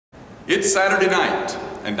It's Saturday night,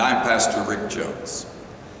 and I'm Pastor Rick Jones.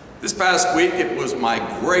 This past week, it was my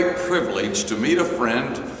great privilege to meet a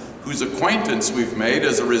friend whose acquaintance we've made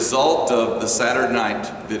as a result of the Saturday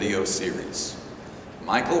Night video series.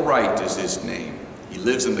 Michael Wright is his name. He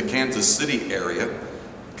lives in the Kansas City area,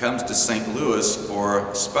 comes to St. Louis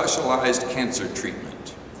for specialized cancer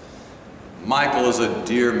treatment. Michael is a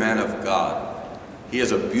dear man of God. He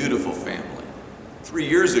has a beautiful family. 3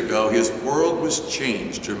 years ago, his world was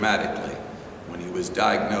changed dramatically when he was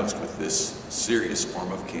diagnosed with this serious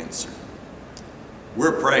form of cancer.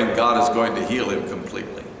 We're praying God is going to heal him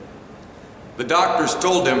completely. The doctors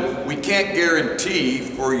told him, "We can't guarantee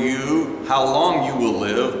for you how long you will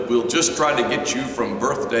live. We'll just try to get you from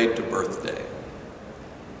birthday to birthday."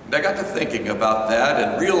 And I got to thinking about that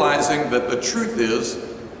and realizing that the truth is,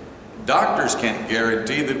 doctors can't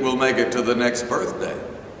guarantee that we'll make it to the next birthday.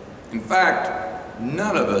 In fact,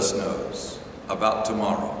 none of us knows about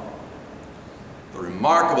tomorrow. The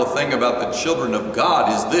remarkable thing about the children of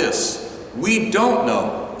God is this: we don't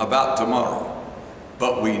know about tomorrow,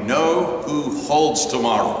 but we know who holds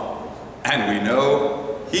tomorrow, and we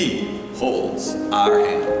know He holds our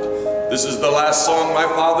hand. This is the last song my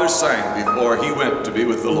father sang before he went to be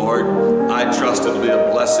with the Lord. I trust it to be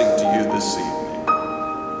a blessing to you this evening.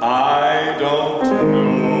 I don't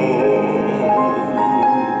know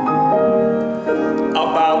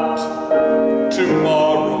about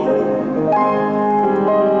tomorrow.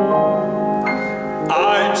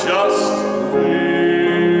 I just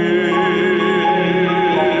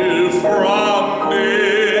live from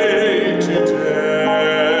day to day.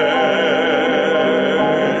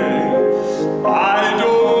 I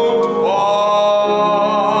don't borrow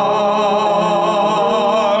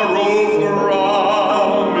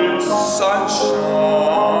from its sunshine,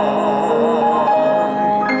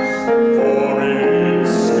 for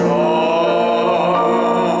its sky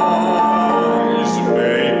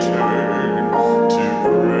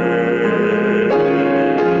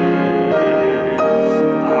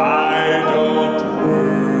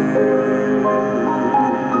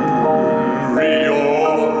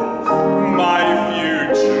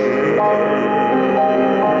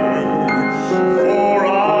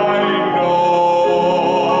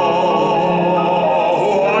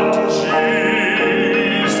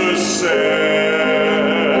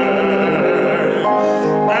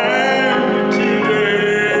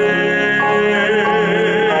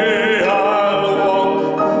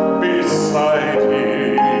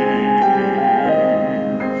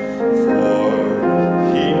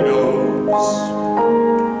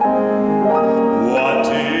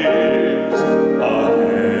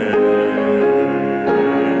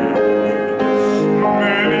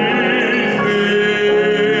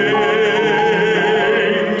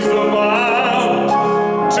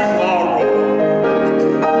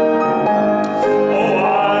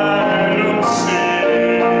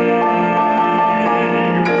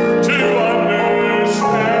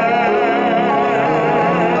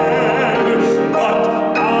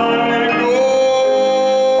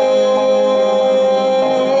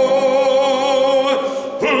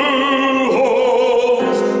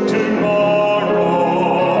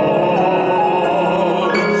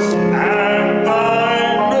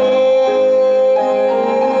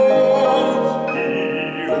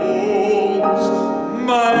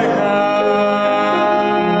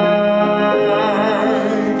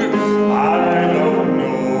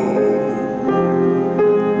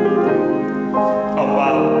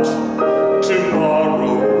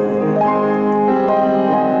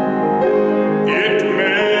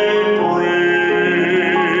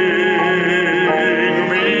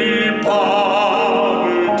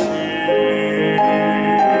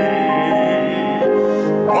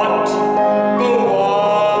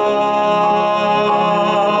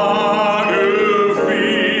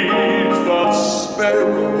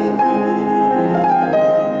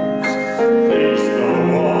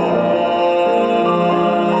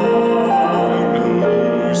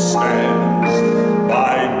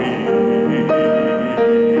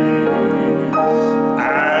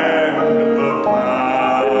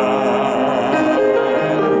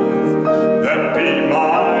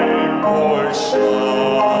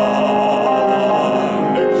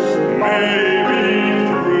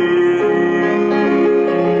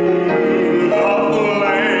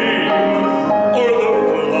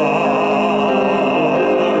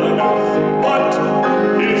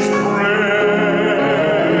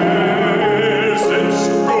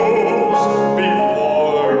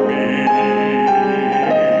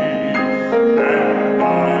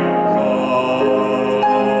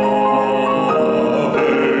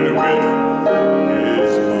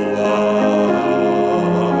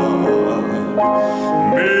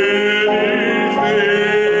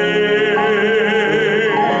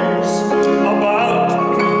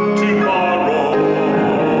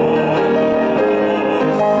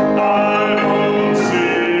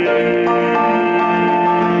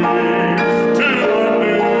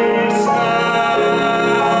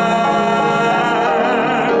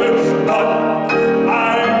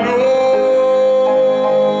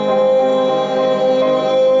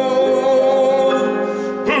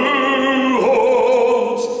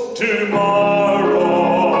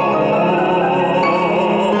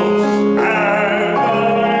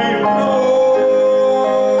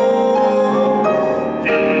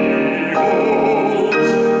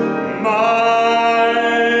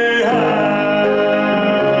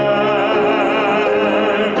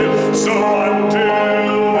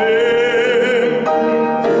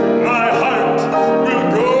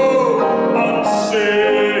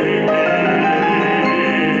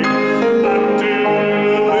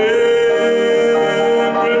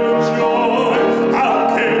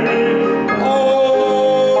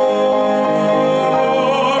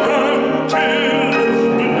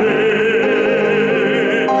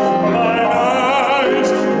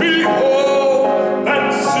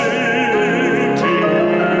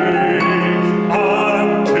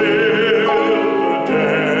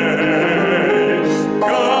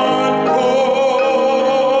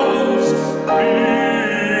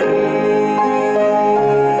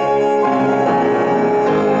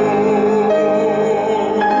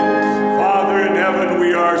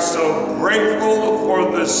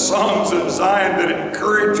songs of Zion that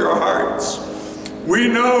encourage our hearts. We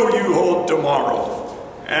know you hold tomorrow,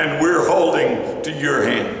 and we're holding to your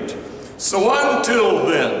hand. So until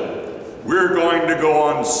then, we're going to go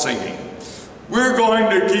on singing. We're going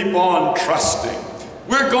to keep on trusting.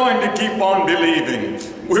 We're going to keep on believing.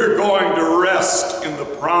 We're going to rest in the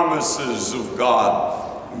promises of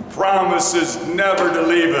God, who promises never to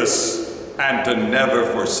leave us and to never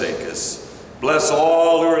forsake us. Bless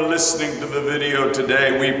all who are listening to the video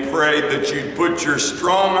today. We pray that you'd put your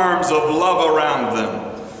strong arms of love around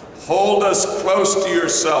them. Hold us close to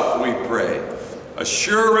yourself, we pray.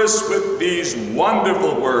 Assure us with these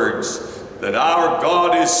wonderful words that our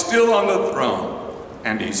God is still on the throne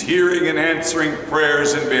and he's hearing and answering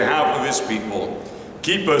prayers in behalf of his people.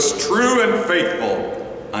 Keep us true and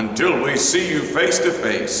faithful until we see you face to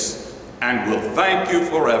face, and we'll thank you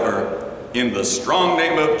forever in the strong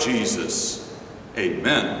name of Jesus.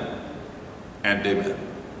 Amen and amen.